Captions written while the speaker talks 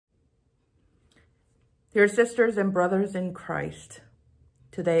Dear sisters and brothers in Christ,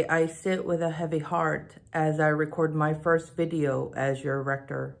 today I sit with a heavy heart as I record my first video as your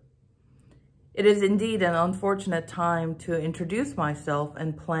rector. It is indeed an unfortunate time to introduce myself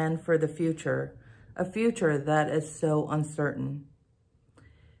and plan for the future, a future that is so uncertain.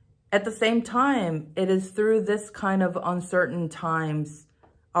 At the same time, it is through this kind of uncertain times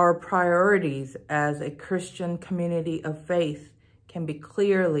our priorities as a Christian community of faith can be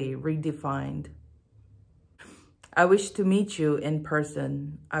clearly redefined. I wish to meet you in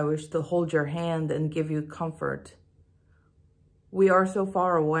person. I wish to hold your hand and give you comfort. We are so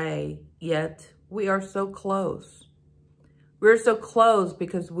far away, yet we are so close. We're so close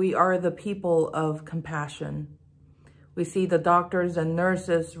because we are the people of compassion. We see the doctors and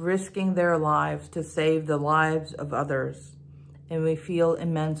nurses risking their lives to save the lives of others, and we feel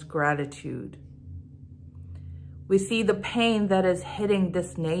immense gratitude. We see the pain that is hitting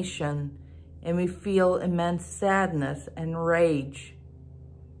this nation, and we feel immense sadness and rage.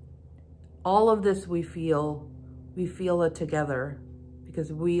 All of this we feel it together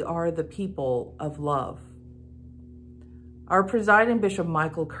because we are the people of love. Our presiding Bishop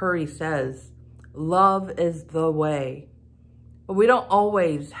Michael Curry says, love is the way. But we don't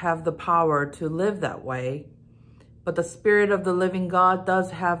always have the power to live that way, but the Spirit of the living God does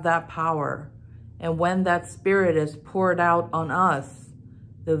have that power. And when that Spirit is poured out on us,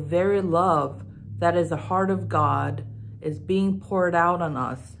 the very love that is the heart of God is being poured out on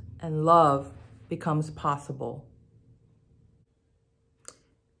us, and love becomes possible.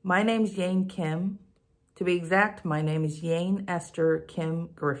 My name is Yein Kim. To be exact, my name is Yein Esther Kim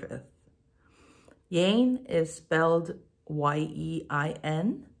Griffith. Yein is spelled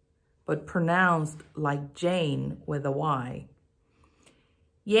Y-E-I-N, but pronounced like Jane with a Y.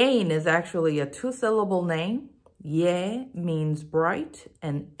 Yein is actually a two-syllable name. Ye means bright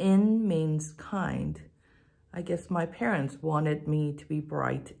and in means kind. I guess my parents wanted me to be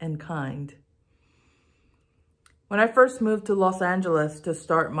bright and kind. When I first moved to Los Angeles to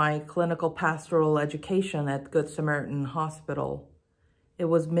start my clinical pastoral education at Good Samaritan Hospital, it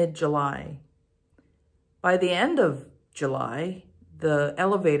was mid-July. By the end of July, the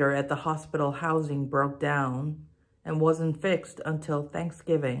elevator at the hospital housing broke down and wasn't fixed until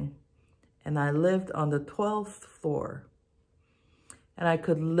Thanksgiving. And I lived on the 12th floor. And I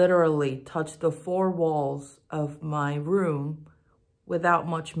could literally touch the four walls of my room without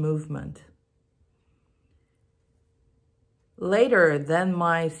much movement. Later, then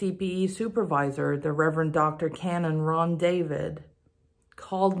my CPE supervisor, the Reverend Dr. Canon Ron David,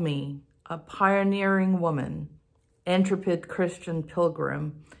 called me a pioneering woman, intrepid Christian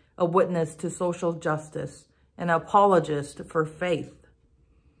pilgrim, a witness to social justice, an apologist for faith.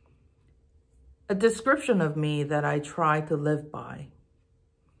 A description of me that I try to live by.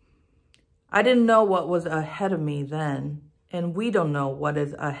 I didn't know what was ahead of me then, and we don't know what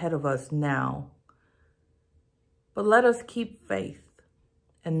is ahead of us now. But let us keep faith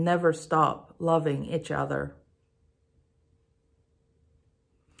and never stop loving each other.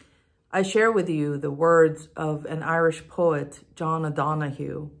 I share with you the words of an Irish poet, John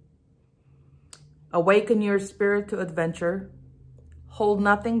O'Donoghue. Awaken your spirit to adventure, hold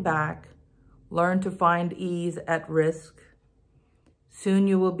nothing back, learn to find ease at risk. Soon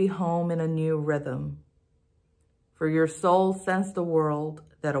you will be home in a new rhythm, for your soul scents the world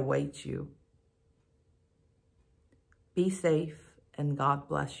that awaits you. Be safe and God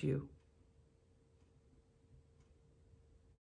bless you.